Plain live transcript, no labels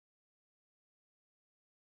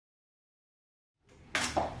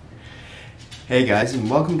Hey guys, and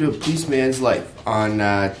welcome to A Policeman's Life. On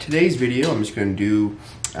today's video, I'm just going to do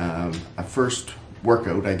a first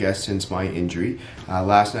workout, I guess, since my injury.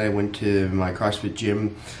 Last night I went to my CrossFit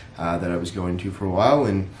gym that I was going to for a while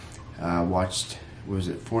and watched, what was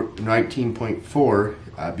it,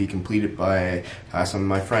 19.4 be completed by some of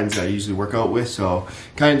my friends that I usually work out with. So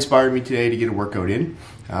kind of inspired me today to get a workout in.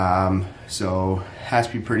 So has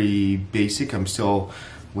to be pretty basic. I'm still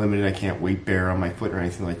limited. I can't weight bear on my foot or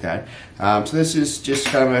anything like that. So this is just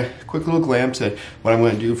kind of a quick little glimpse at what I'm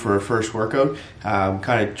going to do for a first workout.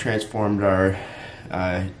 Kind of transformed our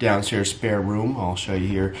downstairs spare room, I'll show you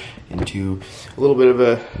here, into a little bit of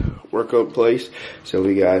a workout place. So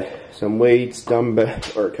we got some weights, dumbbell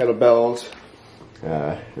or kettlebells,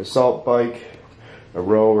 an assault bike, a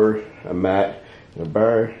rower, a mat, and a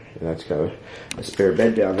bar, and that's kind of a spare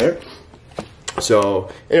bed down there. So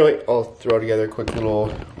anyway, I'll throw together a quick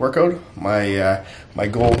little workout. My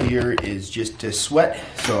goal here is just to sweat.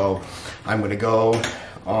 So I'm going to go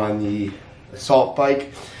on the assault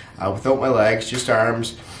bike without my legs, just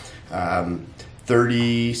arms,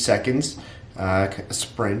 30 seconds, a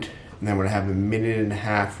sprint, and then I'm going to have a minute and a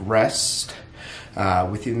half rest.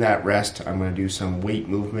 Within that rest, I'm going to do some weight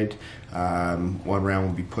movement. One round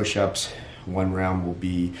will be push-ups, one round will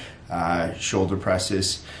be shoulder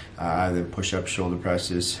presses, then push-ups, shoulder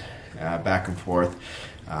presses, back and forth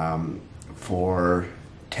for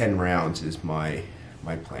 10 rounds is my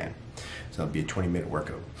plan. So it'll be a 20-minute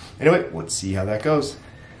workout. Anyway, let's see how that goes.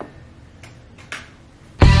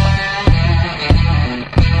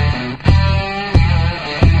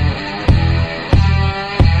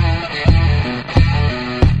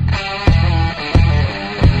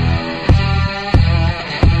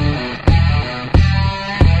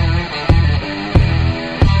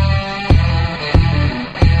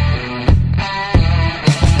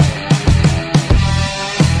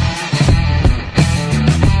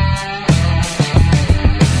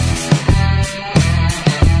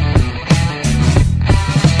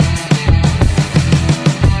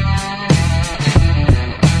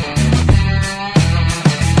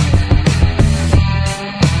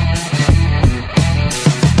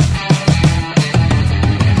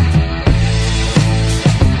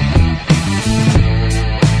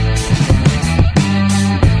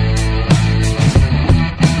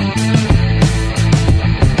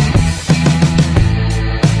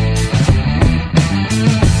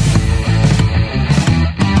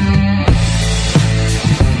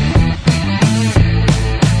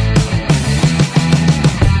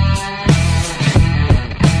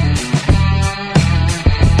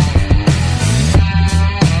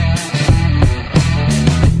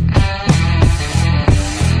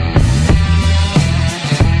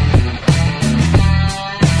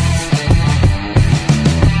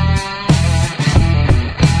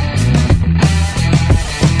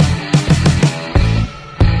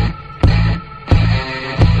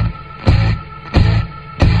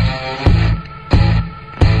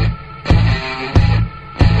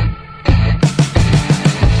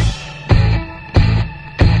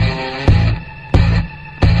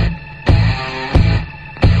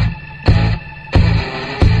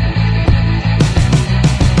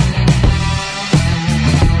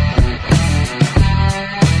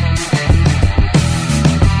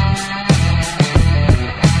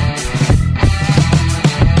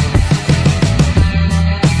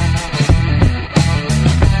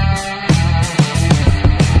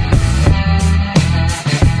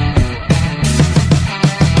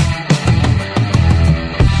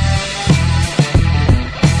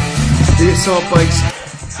 The assault bikes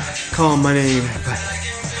calling my name, but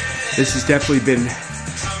this has definitely been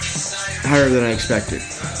higher than I expected.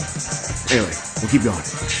 Anyway, we'll keep going.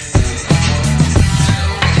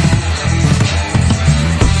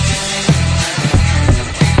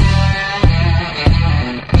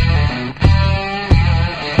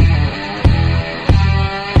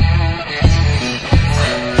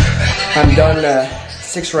 I'm done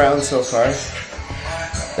 6 rounds so far.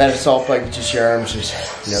 That assault bike with just your arms is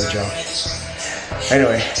no joke.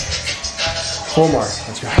 Anyway, 4 more.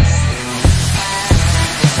 Let's go.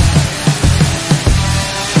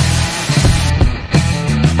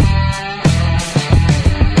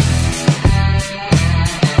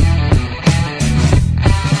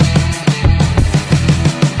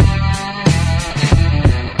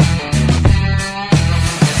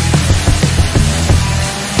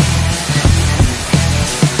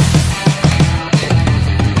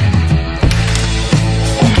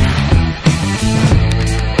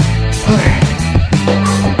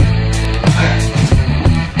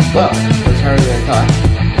 Well, it's harder than I thought.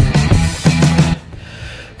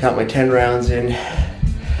 Got my 10 rounds in.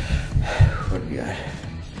 What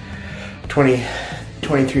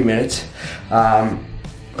 23 minutes.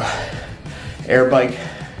 Air bike,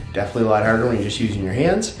 definitely a lot harder when you're just using your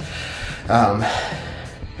hands.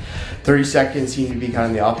 30 seconds seemed to be kind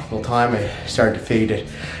of the optimal time. I started to fade at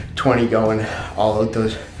 20 going all out.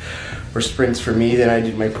 Those were sprints for me. Then I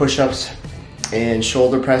did my push-ups and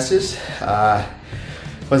shoulder presses.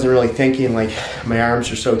 Wasn't really thinking, like, my arms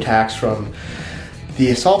are so taxed from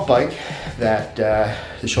the assault bike that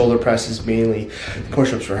the shoulder presses mainly, the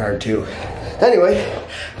push-ups were hard too. Anyway,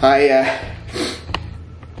 I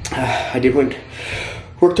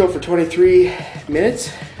worked out for 23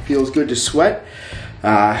 minutes. Feels good to sweat.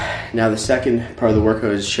 Now the second part of the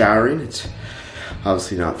workout is showering. It's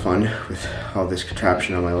obviously not fun with all this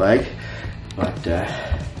contraption on my leg, but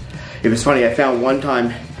it was funny. I found one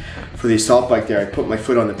time for the assault bike there, I put my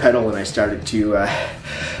foot on the pedal and I started to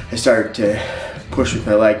push with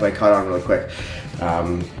my leg, but I caught on really quick.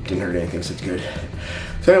 Didn't hurt anything, so it's good.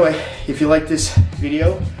 So anyway, if you like this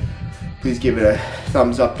video, please give it a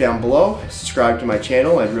thumbs up down below. Subscribe to my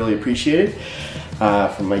channel, I'd really appreciate it.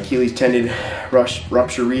 From my Achilles Tendon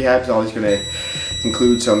Rupture rehabs, always gonna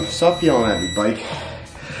include some, stop yelling at me, bike,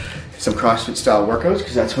 some CrossFit style workouts,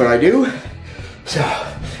 because that's what I do. So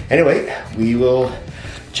anyway, we will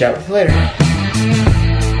chat with you later.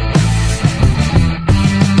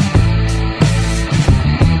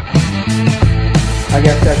 I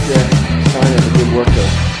guess that's a sign of a good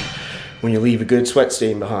workout, when you leave a good sweat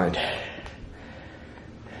stain behind.